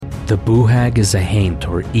The Boo Hag is a haint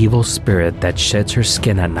or evil spirit that sheds her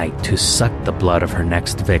skin at night to suck the blood of her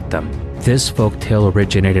next victim. This folktale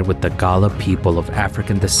originated with the Gala people of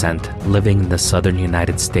African descent living in the southern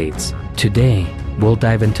United States. Today, we'll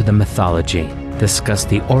dive into the mythology, discuss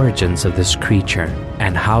the origins of this creature,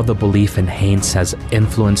 and how the belief in haints has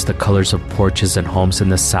influenced the colors of porches and homes in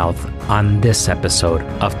the South on this episode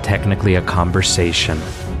of Technically a Conversation.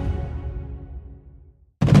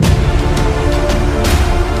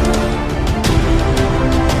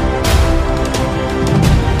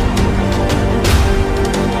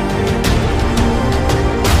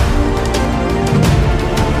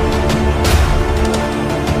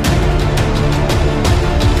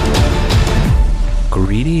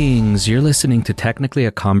 Greetings, you're listening to Technically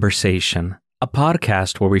a Conversation, a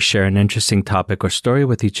podcast where we share an interesting topic or story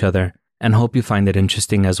with each other and hope you find it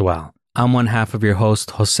interesting as well. I'm one half of your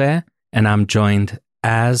host, Jose, and I'm joined,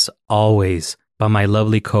 as always, by my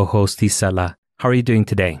lovely co-host, Isela. How are you doing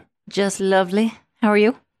today? Just lovely. How are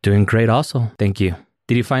you? Doing great also, thank you.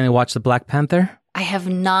 Did you finally watch the Black Panther? I have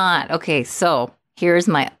not. Okay, so here's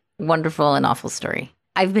my wonderful and awful story.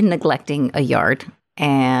 I've been neglecting a yard,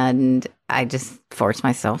 and I just forced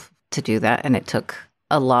myself to do that, and it took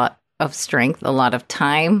a lot of strength, a lot of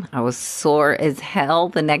time. I was sore as hell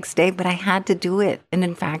the next day, but I had to do it. And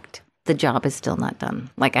in fact, the job is still not done.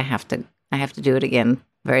 Like I have to do it again.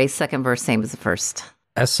 Very second verse, same as the first.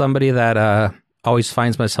 As somebody that always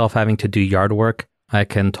finds myself having to do yard work, I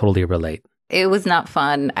can totally relate. It was not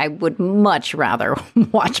fun. I would much rather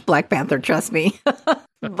watch Black Panther, trust me.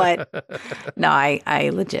 But no,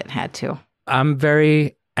 I legit had to. I'm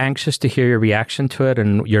very anxious to hear your reaction to it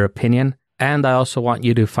and your opinion. And I also want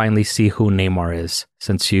you to finally see who Namor is,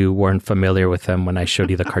 since you weren't familiar with him when I showed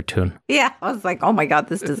you the cartoon. Yeah, I was like, oh my God,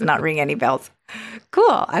 this does not ring any bells.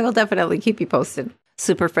 Cool. I will definitely keep you posted.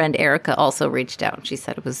 Super friend Erica also reached out. She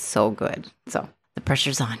said it was so good. So the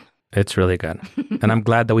pressure's on. It's really good. And I'm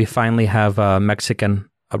glad that we finally have a Mexican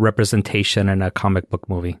representation in a comic book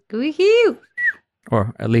movie. Woohoo!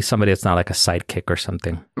 Or at least somebody that's not like a sidekick or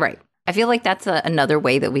something. Right. I feel like that's another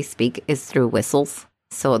way that we speak is through whistles.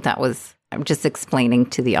 So I'm just explaining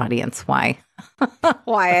to the audience why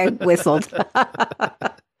I whistled.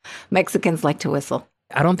 Mexicans like to whistle.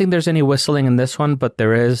 I don't think there's any whistling in this one, but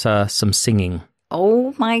there is some singing.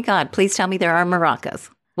 Oh my God. Please tell me there are maracas.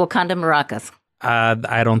 Wakanda maracas.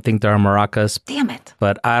 I don't think there are maracas. Damn it.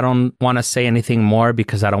 But I don't want to say anything more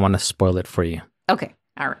because I don't want to spoil it for you. Okay.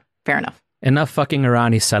 All right. Fair enough. Enough fucking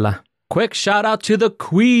around, Isela. Quick shout out to the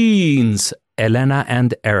queens, Elena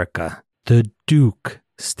and Erica, the Duke,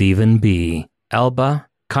 Stephen B, Elba,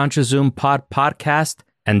 Contra Zoom Podcast,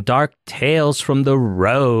 and Dark Tales from the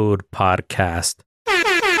Road podcast.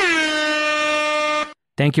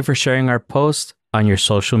 Thank you for sharing our posts on your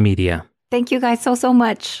social media. Thank you guys so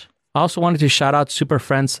much. I also wanted to shout out super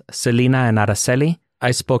friends Selena and Araceli.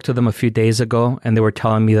 I spoke to them a few days ago, and they were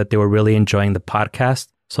telling me that they were really enjoying the podcast.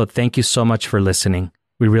 So thank you so much for listening.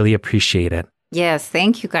 We really appreciate it. Yes,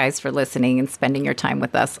 thank you guys for listening and spending your time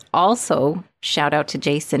with us. Also, shout out to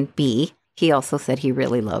Jason B. He also said he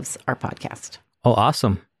really loves our podcast. Oh,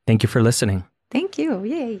 awesome. Thank you for listening. Thank you.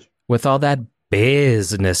 Yay. With all that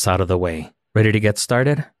business out of the way, ready to get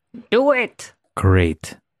started? Do it.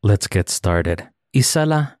 Great. Let's get started.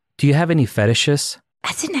 Isela, do you have any fetishes?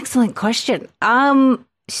 That's an excellent question.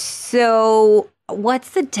 So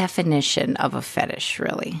what's the definition of a fetish,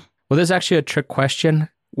 really? Well, there's actually a trick question.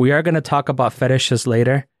 We are going to talk about fetishes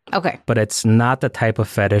later. Okay. But it's not the type of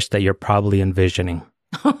fetish that you're probably envisioning.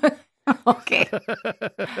 Okay.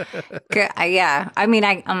 Yeah. I mean,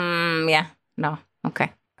 yeah. No.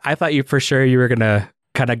 Okay. I thought you for sure you were going to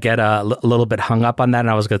kind of get a little bit hung up on that. And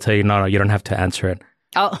I was going to tell you, no, you don't have to answer it.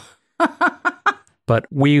 Oh. But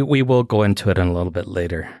we will go into it in a little bit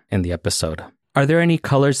later in the episode. Are there any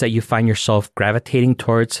colors that you find yourself gravitating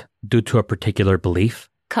towards due to a particular belief?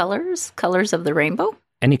 Colors? Colors of the rainbow?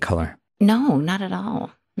 Any color? No, not at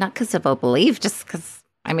all. Not because of a belief, just because,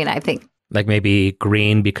 I think... Like maybe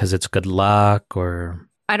green because it's good luck or...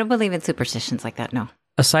 I don't believe in superstitions like that, no.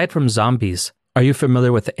 Aside from zombies, are you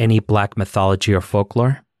familiar with any Black mythology or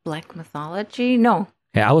folklore? Black mythology? No.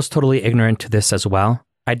 Yeah, I was totally ignorant to this as well.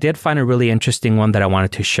 I did find a really interesting one that I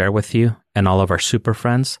wanted to share with you and all of our super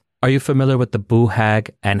friends. Are you familiar with the Boo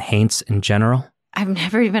Hag and Haints in general? I've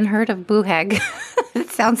never even heard of Boo Hag. It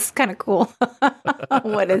sounds kind of cool.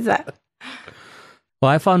 What is that?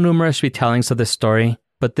 Well, I found numerous retellings of this story,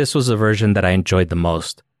 but this was the version that I enjoyed the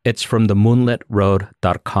most. It's from the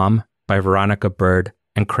moonlitroad.com by Veronica Bird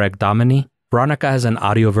and Craig Dominy. Veronica has an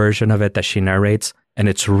audio version of it that she narrates, and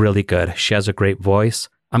it's really good. She has a great voice.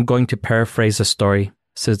 I'm going to paraphrase the story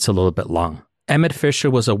since it's a little bit long. Emmett Fisher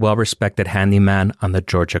was a well-respected handyman on the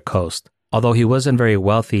Georgia coast. Although he wasn't very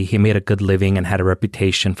wealthy, he made a good living and had a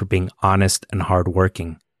reputation for being honest and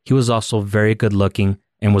hardworking. He was also very good-looking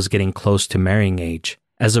and was getting close to marrying age.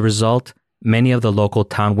 As a result, many of the local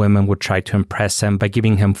town women would try to impress him by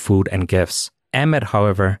giving him food and gifts. Emmett,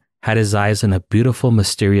 however, had his eyes on a beautiful,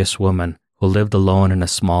 mysterious woman who lived alone in a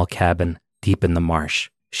small cabin deep in the marsh.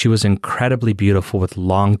 She was incredibly beautiful with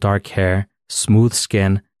long dark hair, smooth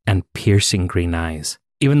skin, and piercing green eyes.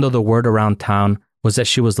 Even though the word around town was that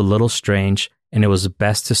she was a little strange and it was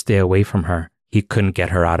best to stay away from her, he couldn't get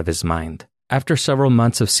her out of his mind. After several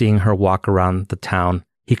months of seeing her walk around the town,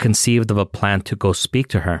 he conceived of a plan to go speak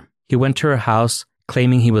to her. He went to her house,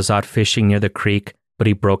 claiming he was out fishing near the creek, but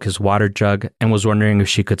he broke his water jug and was wondering if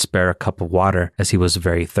she could spare a cup of water as he was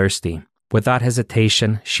very thirsty. Without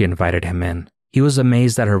hesitation, she invited him in. He was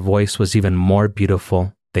amazed that her voice was even more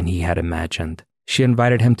beautiful than he had imagined. She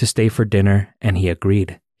invited him to stay for dinner, and he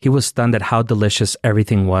agreed. He was stunned at how delicious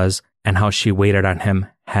everything was and how she waited on him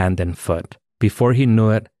hand and foot. Before he knew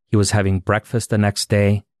it, he was having breakfast the next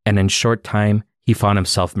day, and in short time, he found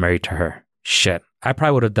himself married to her. Shit, I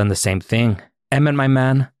probably would have done the same thing. Emmett, my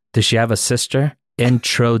man, does she have a sister?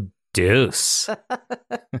 Introduce.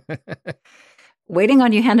 Waiting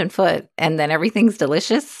on you hand and foot, and then everything's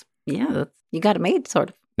delicious. Yeah, you got it made, sort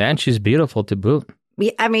of. And she's beautiful to boot.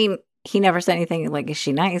 I mean, he never said anything like, is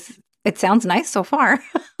she nice? It sounds nice so far,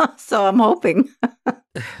 so I'm hoping.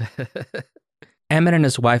 Emmett and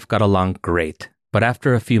his wife got along great, but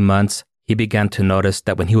after a few months, he began to notice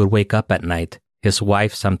that when he would wake up at night, his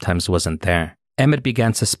wife sometimes wasn't there. Emmett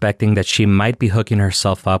began suspecting that she might be hooking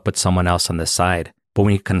herself up with someone else on the side, but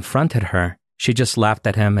when he confronted her, she just laughed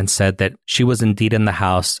at him and said that she was indeed in the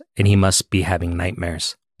house and he must be having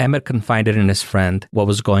nightmares. Emmett confided in his friend what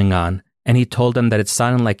was going on, and he told him that it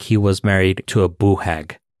sounded like he was married to a Boo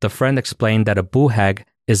Hag. The friend explained that a Boo Hag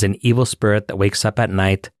is an evil spirit that wakes up at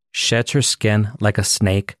night, sheds her skin like a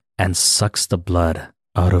snake, and sucks the blood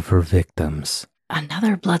out of her victims.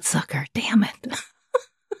 Another bloodsucker, damn it.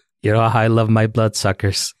 You know how I love my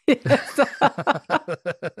bloodsuckers. The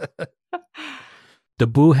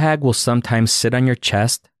Boo Hag will sometimes sit on your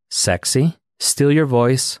chest, sexy, steal your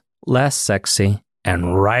voice, less sexy,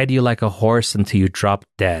 and ride you like a horse until you drop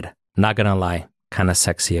dead. Not gonna lie, kinda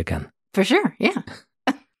sexy again. For sure, yeah.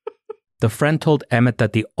 The friend told Emmett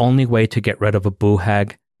that the only way to get rid of a Boo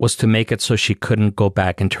Hag was to make it so she couldn't go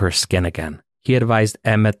back into her skin again. He advised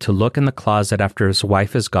Emmett to look in the closet after his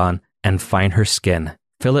wife is gone and find her skin,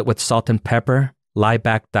 fill it with salt and pepper, lie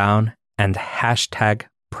back down, and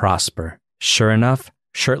 #prosper. Sure enough,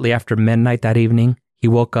 shortly after midnight that evening, he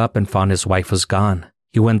woke up and found his wife was gone.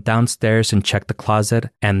 He went downstairs and checked the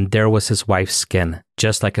closet, and there was his wife's skin,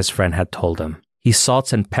 just like his friend had told him. He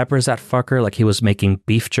salts and peppers that fucker like he was making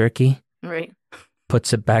beef jerky, right?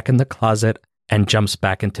 Puts it back in the closet, and jumps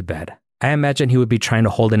back into bed. I imagine he would be trying to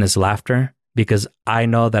hold in his laughter, because I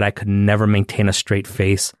know that I could never maintain a straight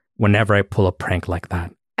face whenever I pull a prank like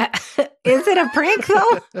that. Is it a prank,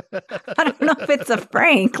 though? I don't know if it's a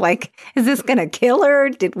prank. Like, is this going to kill her?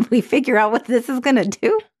 Did we figure out what this is going to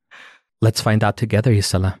do? Let's find out together,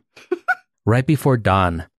 Isela. Right before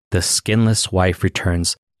dawn, the skinless wife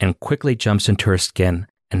returns and quickly jumps into her skin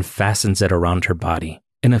and fastens it around her body.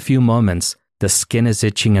 In a few moments, the skin is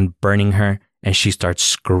itching and burning her, and she starts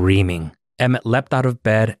screaming. Emmett leapt out of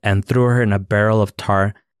bed and threw her in a barrel of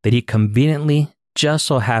tar that he conveniently just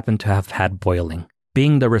so happened to have had boiling.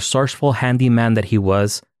 Being the resourceful handyman that he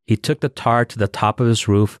was, he took the tar to the top of his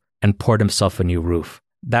roof and poured himself a new roof.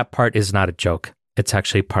 That part is not a joke. It's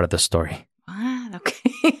actually part of the story. What?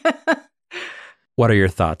 Okay. What are your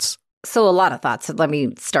thoughts? So a lot of thoughts. Let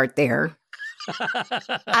me start there.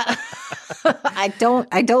 I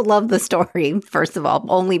don't love the story, first of all,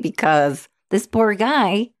 only because this poor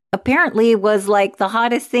guy apparently was like the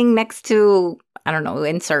hottest thing next to, I don't know,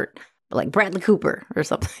 insert like Bradley Cooper or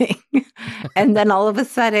something. And then all of a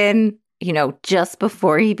sudden, you know, just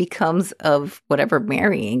before he becomes of whatever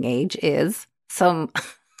marrying age is, some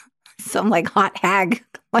like hot hag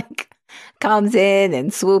like comes in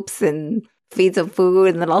and swoops and feeds him food.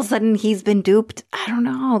 And then all of a sudden he's been duped. I don't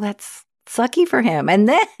know. That's sucky for him. And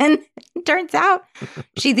then it turns out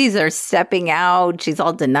these are stepping out. She's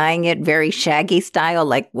all denying it, very Shaggy style,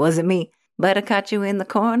 like, wasn't me, but I caught you in the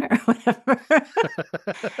corner or whatever.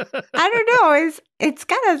 I don't know. It's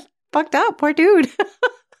kind of fucked up. Poor dude.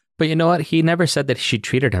 But you know what? He never said that she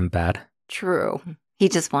treated him bad. True. He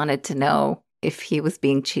just wanted to know if he was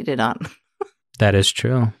being cheated on. That is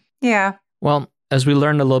true. Yeah. Well, as we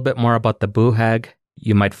learn a little bit more about the Boo Hag,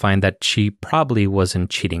 you might find that she probably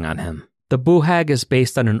wasn't cheating on him. The Boo Hag is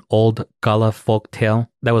based on an old Gullah folk tale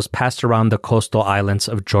that was passed around the coastal islands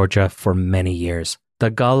of Georgia for many years. The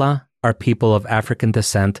Gullah are people of African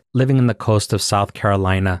descent living in the coast of South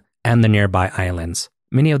Carolina and the nearby islands.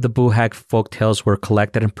 Many of the Boo Hag folk tales were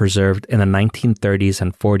collected and preserved in the 1930s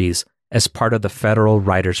and 40s as part of the Federal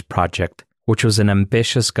Writers Project, which was an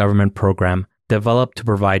ambitious government program developed to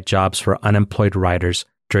provide jobs for unemployed writers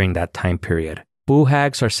during that time period. Boo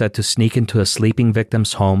Hags are said to sneak into a sleeping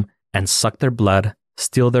victim's home and suck their blood,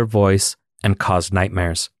 steal their voice, and cause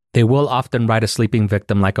nightmares. They will often ride a sleeping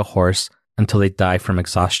victim like a horse until they die from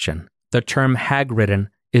exhaustion. The term hag-ridden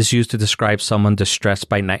is used to describe someone distressed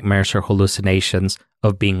by nightmares or hallucinations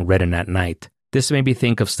of being ridden at night. This made me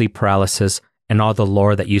think of sleep paralysis and all the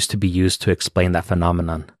lore that used to be used to explain that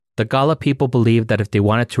phenomenon. The Gullah people believed that if they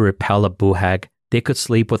wanted to repel a Boo Hag, they could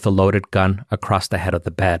sleep with a loaded gun across the head of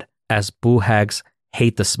the bed, as Boo Hags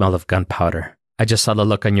hate the smell of gunpowder. I just saw the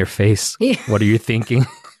look on your face. Yeah. What are you thinking?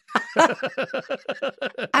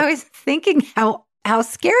 I was thinking how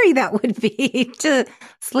scary that would be to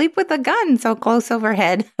sleep with a gun so close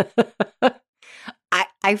overhead.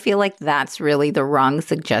 I feel like that's really the wrong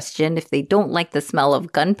suggestion. If they don't like the smell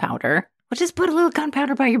of gunpowder, well, just put a little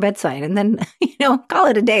gunpowder by your bedside and then, call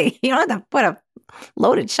it a day. You don't have to put a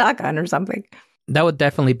loaded shotgun or something. That would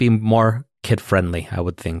definitely be more kid-friendly, I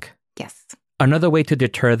would think. Yes. Another way to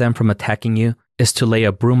deter them from attacking you is to lay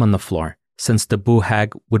a broom on the floor, since the Boo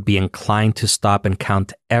Hag would be inclined to stop and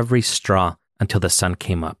count every straw until the sun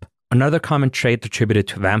came up. Another common trait attributed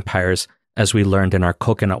to vampires, as we learned in our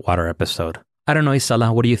coconut water episode. I don't know,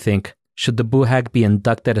 Isala, what do you think? Should the Boo Hag be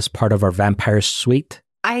inducted as part of our vampire suite?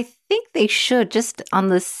 I think they should, just on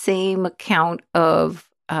the same account of,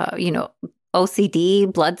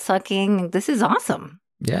 OCD, blood sucking. This is awesome.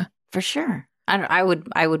 Yeah. For sure. I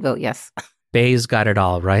would vote yes. Bay's got it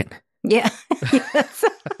all, right? Yeah. Yes.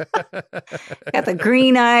 Got the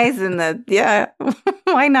green eyes and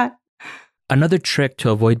why not? Another trick to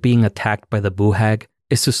avoid being attacked by the Boo Hag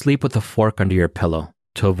is to sleep with a fork under your pillow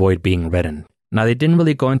to avoid being ridden. Now, they didn't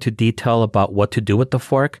really go into detail about what to do with the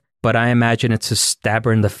fork, but I imagine it's to stab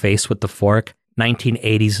her in the face with the fork,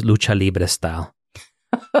 1980s lucha libre style.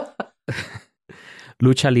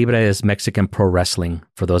 Lucha libre is Mexican pro wrestling,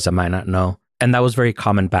 for those that might not know, and that was very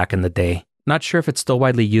common back in the day. Not sure if it's still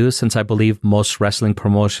widely used, since I believe most wrestling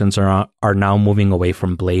promotions are now moving away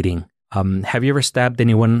from blading. Have you ever stabbed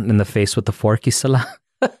anyone in the face with a fork, Isela?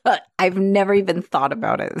 I've never even thought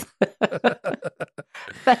about it.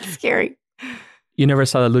 That's scary. You never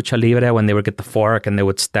saw the lucha libre when they would get the fork and they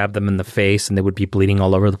would stab them in the face and they would be bleeding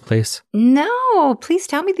all over the place? No, please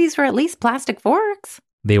tell me these were at least plastic forks.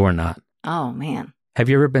 They were not. Oh, man. Have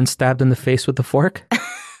you ever been stabbed in the face with a fork?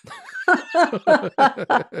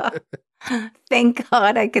 Thank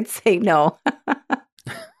God I could say no.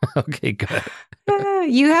 Okay, good.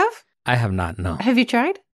 You have? I have not, no. Have you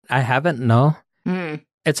tried? I haven't, no.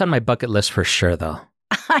 It's on my bucket list for sure, though.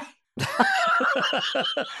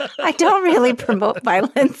 I don't really promote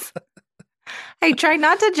violence. I try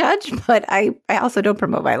not to judge, but I also don't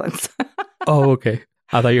promote violence. Oh, okay.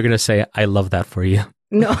 I thought you were going to say, I love that for you.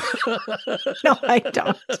 No, no, I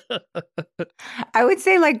don't. I would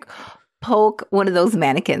say poke one of those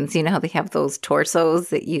mannequins. You know how they have those torsos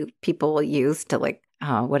that people use to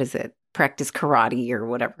practice karate or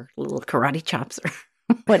whatever, little karate chops or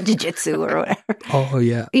what, jiu-jitsu or whatever. Oh,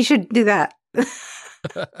 yeah. You should do that.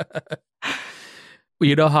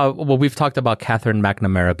 You know how, we've talked about Catherine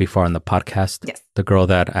McNamara before on the podcast. Yes. The girl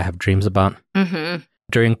that I have dreams about. Mm-hmm.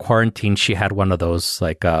 During quarantine, she had one of those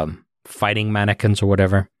fighting mannequins or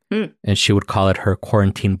whatever. And she would call it her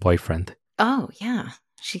quarantine boyfriend. Oh, yeah.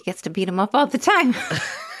 She gets to beat him up all the time.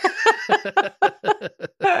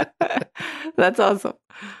 That's awesome.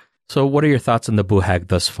 So what are your thoughts on the Boo Hag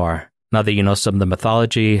thus far? Now that you know some of the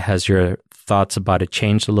mythology, has your thoughts about it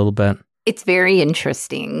changed a little bit? It's very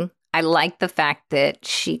interesting. I like the fact that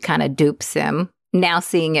she kind of dupes him. Now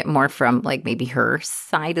seeing it more from maybe her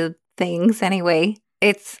side of things anyway.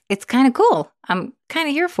 It's kind of cool. I'm kind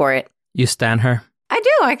of here for it. You stan her? I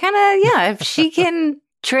do. I kind of, if she can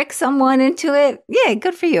trick someone into it, yeah,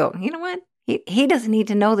 good for you. You know what? He doesn't need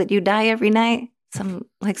to know that you die every night. Some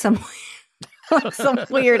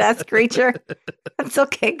weird ass creature. That's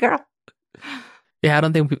okay, girl. Yeah, I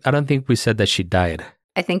don't think we said that she died.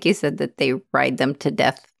 I think you said that they ride them to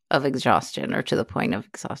death of exhaustion or to the point of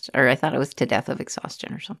exhaustion. Or I thought it was to death of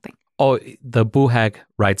exhaustion or something. Oh, the Boo Hag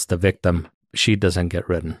rides the victim. She doesn't get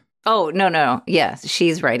ridden. Oh, no. Yes,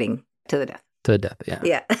 she's riding to the death. To the death, yeah.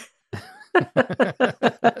 Yeah.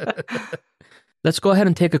 Let's go ahead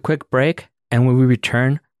and take a quick break. And when we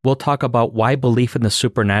return, we'll talk about why belief in the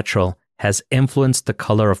supernatural has influenced the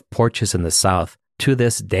color of porches in the South to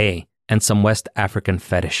this day and some West African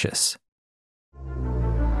fetishes.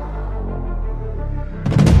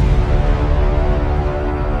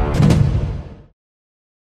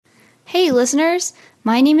 Hey listeners,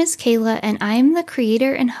 my name is Kayla and I am the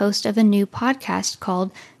creator and host of a new podcast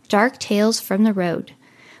called Dark Tales from the Road.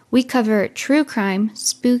 We cover true crime,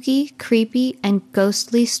 spooky, creepy, and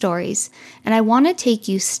ghostly stories, and I want to take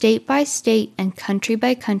you state by state and country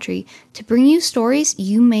by country to bring you stories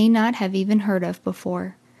you may not have even heard of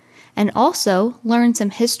before, and also learn some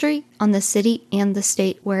history on the city and the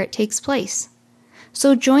state where it takes place.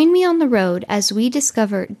 So join me on the road as we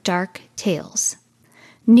discover dark tales.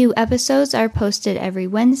 New episodes are posted every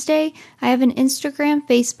Wednesday. I have an Instagram,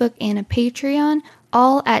 Facebook, and a Patreon,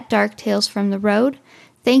 all at Dark Tales from the Road.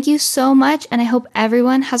 Thank you so much, and I hope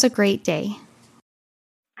everyone has a great day.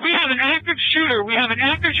 We have an active shooter. We have an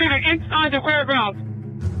active shooter inside the warehouse.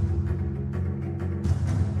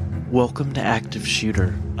 Welcome to Active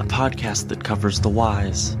Shooter, a podcast that covers the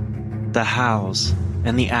whys, the hows,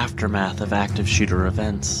 and the aftermath of active shooter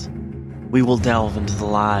events. We will delve into the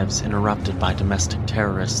lives interrupted by domestic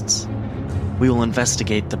terrorists. We will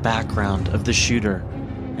investigate the background of the shooter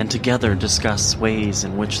and together discuss ways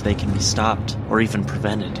in which they can be stopped or even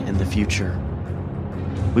prevented in the future.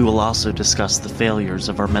 We will also discuss the failures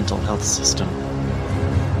of our mental health system.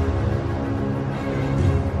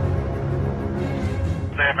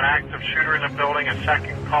 They have an active shooter in the building. A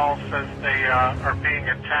second call says they are being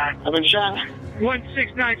attacked. I've been shot.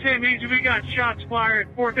 1692 means we got shots fired.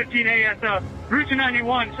 4:15 ASF. Route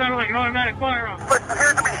 291 sounded like an automatic firearm. But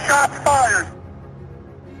appears to be shots fired.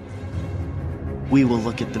 We will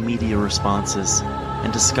look at the media responses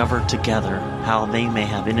and discover together how they may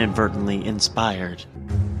have inadvertently inspired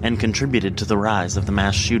and contributed to the rise of the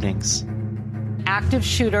mass shootings. Active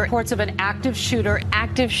shooter, reports of an active shooter,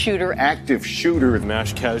 active shooter. Active shooter,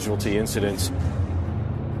 mass casualty incidents.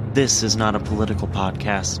 This is not a political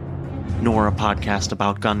podcast, nor a podcast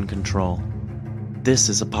about gun control. This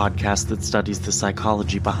is a podcast that studies the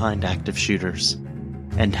psychology behind active shooters,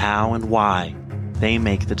 and how and why they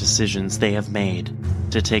make the decisions they have made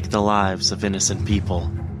to take the lives of innocent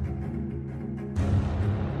people.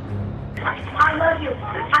 I love you.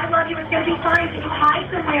 I love you. It's going to be fine. Can you hide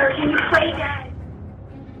somewhere? Can you play dead?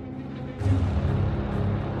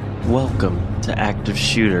 Welcome to Active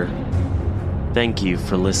Shooter. Thank you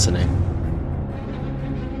for listening.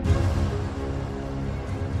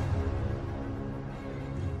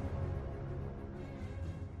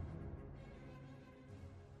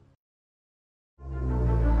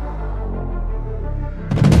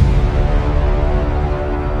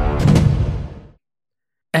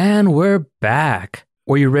 And we're back.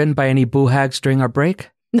 Were you ridden by any boo hags during our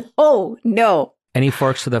break? No. Any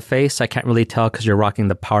forks to the face? I can't really tell because you're rocking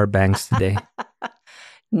the power bangs today.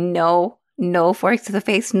 No forks to the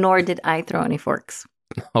face, nor did I throw any forks.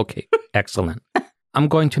 Okay, excellent. I'm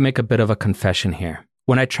going to make a bit of a confession here.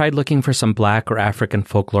 When I tried looking for some Black or African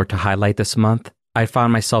folklore to highlight this month, I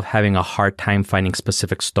found myself having a hard time finding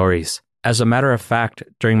specific stories. As a matter of fact,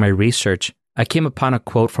 during my research, I came upon a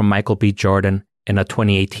quote from Michael B. Jordan in a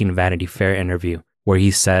 2018 Vanity Fair interview, where he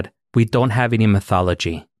said, "We don't have any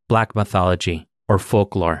mythology, Black mythology, or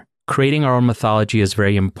folklore. Creating our own mythology is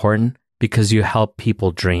very important because you help people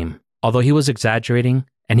dream." Although he was exaggerating,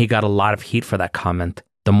 and he got a lot of heat for that comment,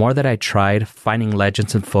 the more that I tried finding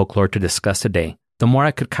legends and folklore to discuss today, the more I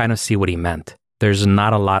could kind of see what he meant. There's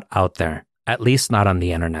not a lot out there, at least not on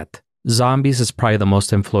the internet. Zombies is probably the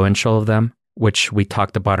most influential of them, which we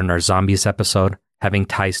talked about in our Zombies episode, having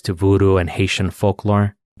ties to voodoo and Haitian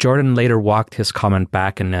folklore. Jordan later walked his comment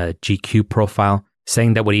back in a GQ profile,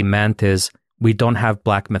 saying that what he meant is, we don't have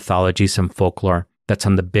Black mythologies and folklore that's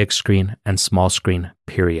on the big screen and small screen,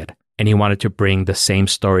 period. And he wanted to bring the same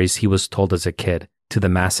stories he was told as a kid to the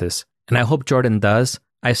masses. And I hope Jordan does.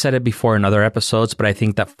 I've said it before in other episodes, but I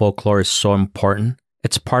think that folklore is so important.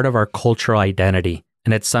 It's part of our cultural identity,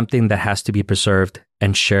 and it's something that has to be preserved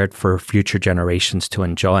and shared for future generations to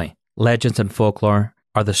enjoy. Legends and folklore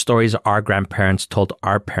are the stories our grandparents told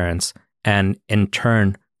our parents, and in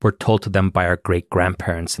turn, were told to them by our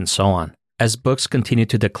great-grandparents and so on. As books continue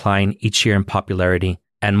to decline each year in popularity,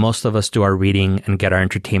 and most of us do our reading and get our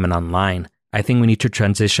entertainment online, I think we need to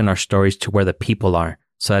transition our stories to where the people are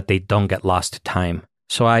so that they don't get lost to time.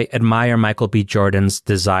 So I admire Michael B. Jordan's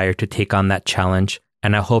desire to take on that challenge,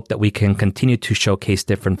 and I hope that we can continue to showcase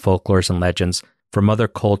different folklores and legends from other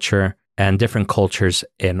culture and different cultures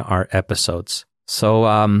in our episodes. So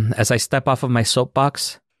as I step off of my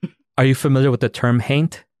soapbox, are you familiar with the term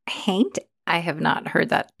haint? Haint? I have not heard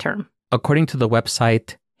that term. According to the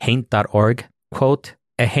website haint.org, quote,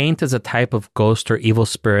 A haint is a type of ghost or evil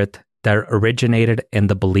spirit that originated in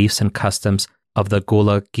the beliefs and customs of the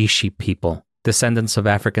Gullah Geechee people, descendants of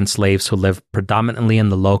African slaves who lived predominantly in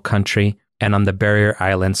the Low Country and on the barrier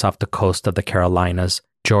islands off the coast of the Carolinas,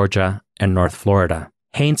 Georgia, and North Florida.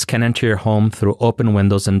 Haints can enter your home through open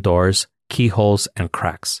windows and doors, keyholes, and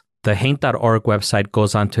cracks. The haint.org website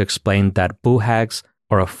goes on to explain that boo hags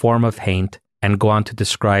are a form of haint and go on to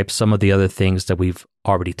describe some of the other things that we've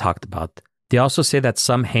already talked about. They also say that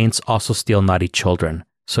some haints also steal naughty children.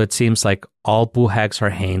 So it seems like all boo hags are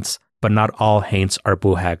haints, but not all haints are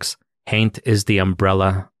boo hags. Haint is the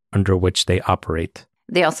umbrella under which they operate.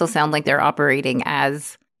 They also sound like they're operating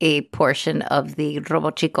as a portion of the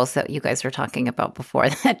robochicos that you guys were talking about before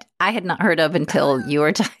that I had not heard of until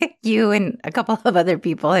you and a couple of other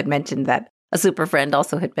people had mentioned that. A super friend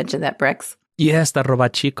also had mentioned that, Brex. Yes, the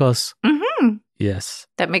robachicos. Mm-hmm. Yes.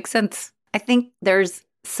 That makes sense. I think there's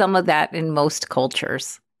some of that in most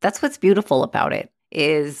cultures. That's what's beautiful about it,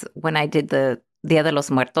 is when I did the Dia de los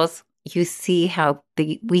Muertos, you see how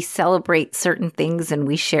we celebrate certain things and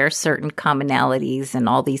we share certain commonalities in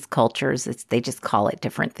all these cultures. They just call it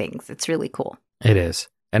different things. It's really cool. It is.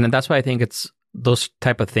 And that's why I think it's those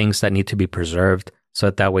type of things that need to be preserved so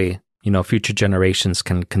that way, future generations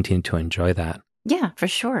can continue to enjoy that. Yeah, for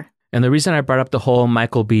sure. And the reason I brought up the whole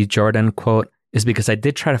Michael B. Jordan quote is because I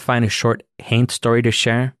did try to find a short haint story to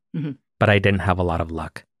share, but I didn't have a lot of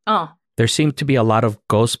luck. Oh. There seemed to be a lot of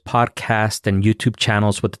ghost podcasts and YouTube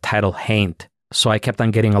channels with the title Haint, so I kept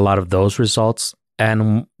on getting a lot of those results.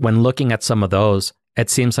 And when looking at some of those, it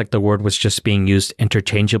seems like the word was just being used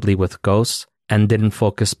interchangeably with ghosts and didn't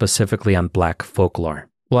focus specifically on Black folklore.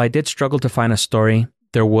 While I did struggle to find a story,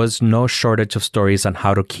 there was no shortage of stories on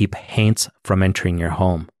how to keep haints from entering your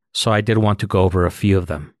home, so I did want to go over a few of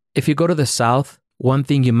them. If you go to the South, one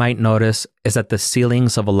thing you might notice is that the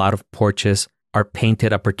ceilings of a lot of porches are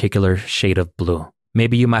painted a particular shade of blue.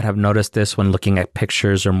 Maybe you might have noticed this when looking at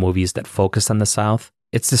pictures or movies that focus on the South.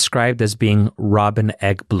 It's described as being robin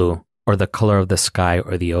egg blue, or the color of the sky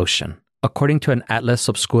or the ocean. According to an Atlas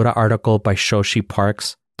Obscura article by Shoshi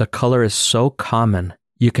Parks, the color is so common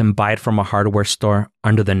you can buy it from a hardware store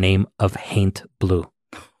under the name of Haint Blue.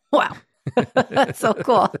 Wow. That's so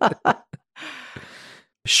cool.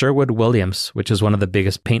 Sherwood Williams, which is one of the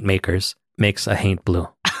biggest paint makers, makes a Haint Blue.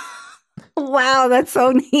 Wow, that's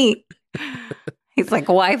so neat. He's like,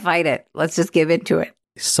 why fight it? Let's just give into it.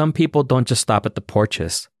 Some people don't just stop at the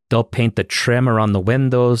porches. They'll paint the trim around the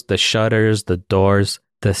windows, the shutters, the doors,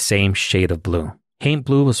 the same shade of blue. Haint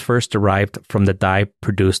Blue was first derived from the dye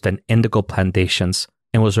produced in indigo plantations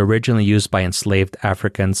and was originally used by enslaved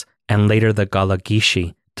Africans and later the Gullah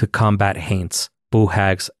Geechee to combat haints, boo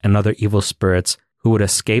hags, and other evil spirits who would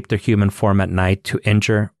escape their human form at night to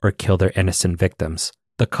injure or kill their innocent victims.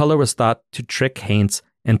 The color was thought to trick haints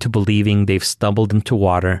into believing they've stumbled into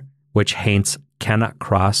water, which haints cannot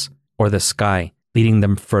cross, or the sky, leading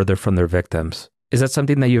them further from their victims. Is that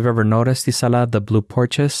something that you've ever noticed, Isala, the blue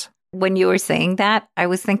porches? When you were saying that, I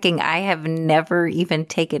was thinking I have never even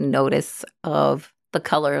taken notice of the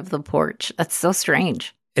color of the porch. That's so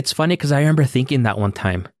strange. It's funny because I remember thinking that one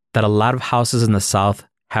time, that a lot of houses in the South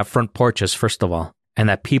have front porches, first of all, and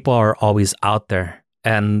that people are always out there.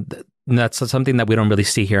 And that's something that we don't really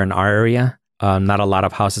see here in our area. Not a lot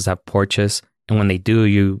of houses have porches, and when they do,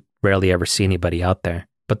 you rarely ever see anybody out there.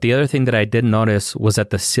 But the other thing that I did notice was that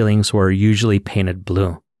the ceilings were usually painted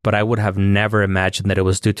blue, but I would have never imagined that it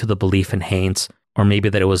was due to the belief in haints, or maybe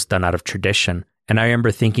that it was done out of tradition. And I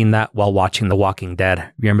remember thinking that while watching The Walking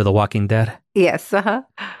Dead. Remember The Walking Dead? Yes, uh-huh.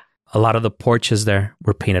 A lot of the porches there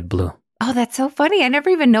were painted blue. Oh, that's so funny. I never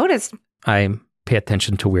even noticed. I pay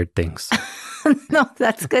attention to weird things. No,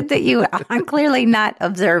 that's good that I'm clearly not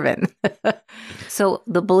observant. So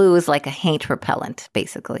the blue is like a haint repellent,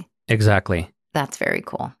 basically. Exactly. That's very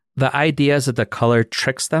cool. The idea is that the color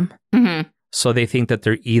tricks them. Mm-hmm. So they think that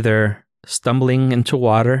they're either stumbling into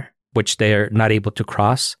water, which they are not able to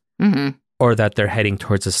cross, or that they're heading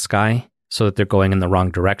towards the sky, so that they're going in the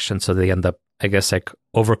wrong direction. So they end up, I guess, like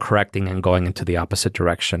overcorrecting and going into the opposite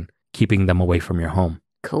direction, keeping them away from your home.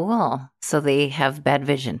 Cool. So they have bad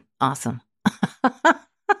vision. Awesome.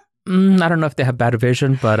 I don't know if they have bad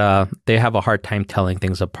vision, but they have a hard time telling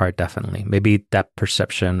things apart, definitely. Maybe that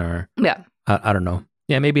perception or... Yeah. I don't know.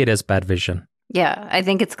 Yeah, maybe it is bad vision. Yeah, I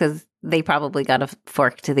think it's because they probably got a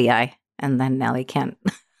fork to the eye, and then now they can't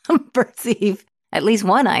perceive at least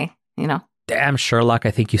one eye, you know? Damn, Sherlock,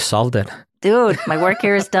 I think you solved it. Dude, my work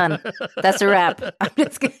here is done. That's a wrap. I'm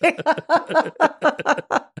just kidding.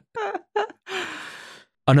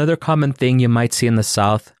 Another common thing you might see in the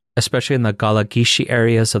South, especially in the Gullah Geechee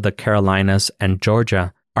areas of the Carolinas and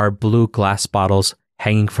Georgia, are blue glass bottles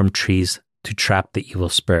hanging from trees to trap the evil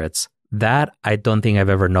spirits. That I don't think I've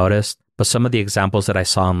ever noticed, but some of the examples that I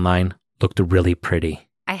saw online looked really pretty.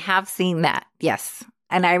 I have seen that, yes.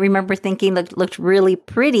 And I remember thinking it looked really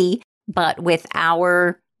pretty, but with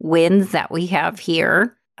our winds that we have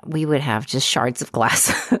here, we would have just shards of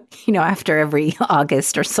glass, after every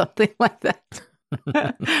August or something like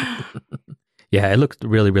that. Yeah, it looked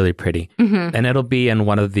really, really pretty. Mm-hmm. And it'll be in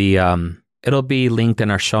one of the, it'll be linked in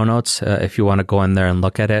our show notes if you want to go in there and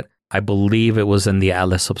look at it. I believe it was in the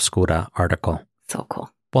Atlas Obscura article. So cool.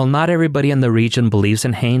 While not everybody in the region believes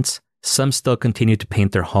in Haints, some still continue to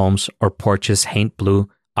paint their homes or porches Haint blue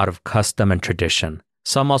out of custom and tradition.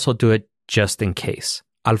 Some also do it just in case.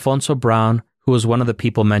 Alfonso Brown, who was one of the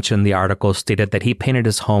people mentioned in the article, stated that he painted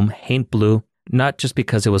his home Haint blue not just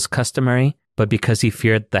because it was customary, but because he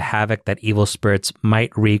feared the havoc that evil spirits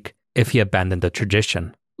might wreak if he abandoned the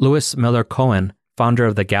tradition. Louis Miller Cohen, founder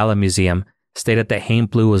of the Gala Museum, stated that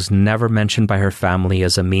Haint blue was never mentioned by her family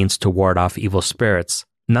as a means to ward off evil spirits.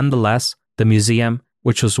 Nonetheless, the museum,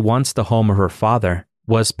 which was once the home of her father,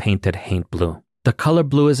 was painted Haint blue. The color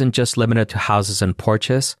blue isn't just limited to houses and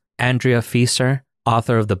porches. Andrea Fieser,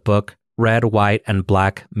 author of the book Red, White, and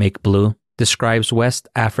Black Make Blue, describes West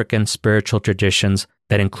African spiritual traditions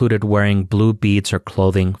that included wearing blue beads or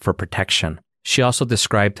clothing for protection. She also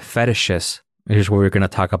described fetishes. Here's where we're going to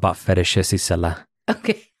talk about fetishes, Isela.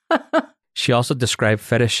 Okay. She also described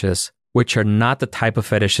fetishes, which are not the type of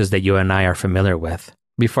fetishes that you and I are familiar with.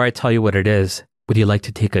 Before I tell you what it is, would you like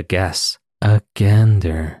to take a guess? A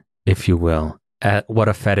gander, if you will, at what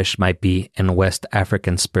a fetish might be in West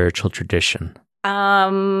African spiritual tradition?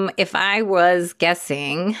 If I was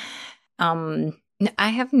guessing, I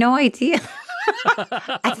have no idea.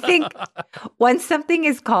 I think when something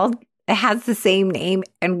is called, it has the same name,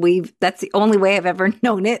 and that's the only way I've ever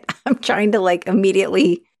known it. I'm trying to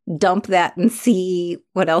immediately dump that and see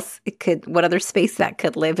what other space that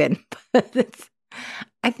could live in. But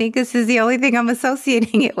I think this is the only thing I'm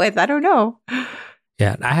associating it with. I don't know.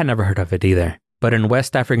 Yeah, I had never heard of it either. But in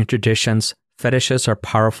West African traditions, fetishes are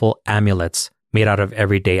powerful amulets made out of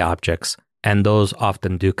everyday objects, and those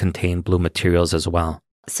often do contain blue materials as well.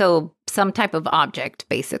 So some type of object,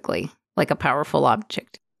 basically, like a powerful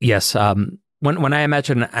object. Yes. When I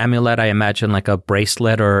imagine an amulet, I imagine like a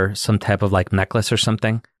bracelet or some type of necklace or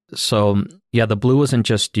something. So yeah, the blue wasn't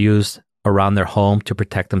just used around their home to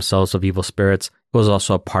protect themselves of evil spirits. It was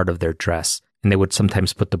also a part of their dress. And they would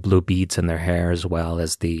sometimes put the blue beads in their hair as well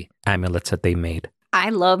as the amulets that they made. I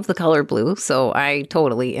love the color blue, so I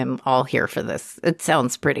totally am all here for this. It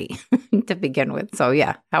sounds pretty to begin with. So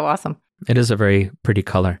yeah, how awesome. It is a very pretty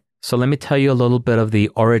color. So let me tell you a little bit of the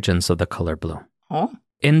origins of the color blue. Oh.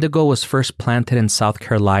 Indigo was first planted in South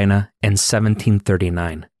Carolina in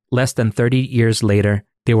 1739. Less than 30 years later,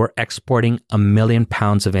 they were exporting 1 million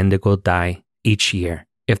pounds of indigo dye each year.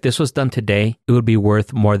 If this was done today, it would be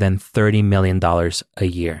worth more than $30 million a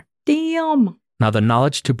year. Damn. Now, the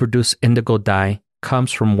knowledge to produce indigo dye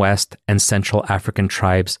comes from West and Central African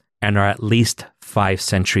tribes and are at least 5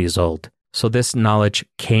 centuries old. So this knowledge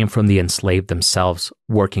came from the enslaved themselves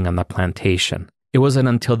working on the plantation. It wasn't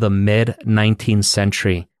until the mid-19th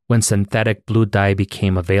century, when synthetic blue dye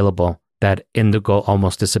became available, that indigo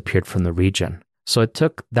almost disappeared from the region. So it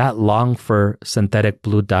took that long for synthetic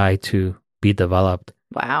blue dye to be developed.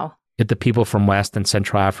 Wow. Yet the people from West and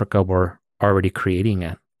Central Africa were already creating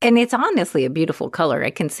it. And it's honestly a beautiful color. I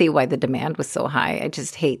can see why the demand was so high. I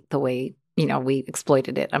just hate the way, we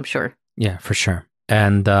exploited it, I'm sure. Yeah, for sure.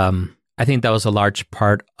 And I think that was a large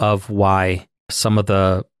part of why some of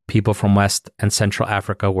the people from West and Central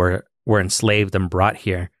Africa were enslaved and brought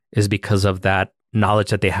here, is because of that knowledge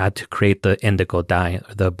that they had to create the indigo dye,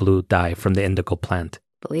 the blue dye from the indigo plant.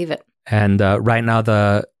 Believe it. And right now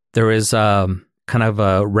there is kind of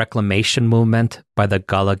a reclamation movement by the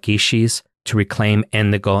Gala Gishis to reclaim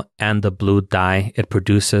indigo and the blue dye it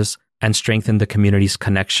produces and strengthen the community's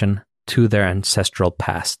connection to their ancestral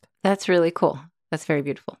past. That's really cool. That's very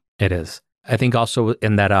beautiful. It is. I think also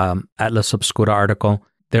in that Atlas Obscura article,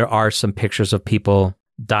 there are some pictures of people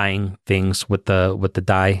dyeing things with the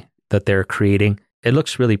dye that they're creating. It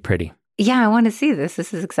looks really pretty. Yeah, I want to see this.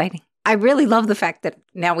 This is exciting. I really love the fact that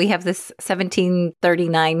now we have this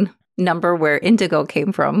 1739 number where indigo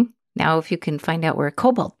came from. Now, if you can find out where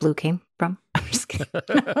cobalt blue came from. I'm just kidding.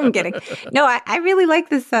 I'm kidding. No, I really like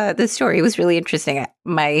this story. It was really interesting.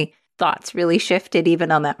 My thoughts really shifted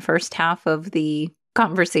even on that first half of the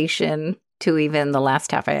conversation to even the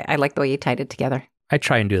last half. I like the way you tied it together. I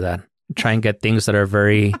try and do that. Try and get things that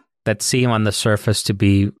are that seem on the surface to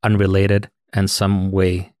be unrelated and some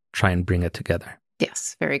way try and bring it together.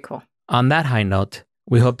 Yes, very cool. On that high note,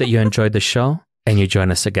 we hope that you enjoyed the show. and you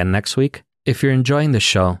join us again next week. If you're enjoying the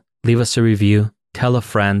show, leave us a review, tell a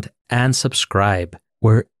friend, and subscribe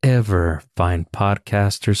wherever fine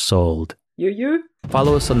podcasts are sold.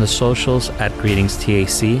 Follow us on the socials at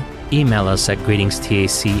GreetingsTAC, email us at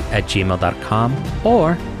greetingstac@gmail.com,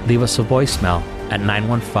 or leave us a voicemail at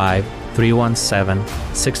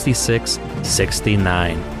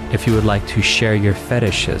 915-317-6669 if you would like to share your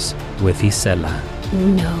fetishes with Isela.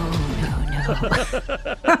 No.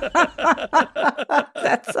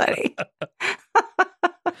 That's funny.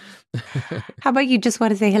 How about you just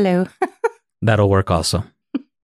want to say hello? That'll work also.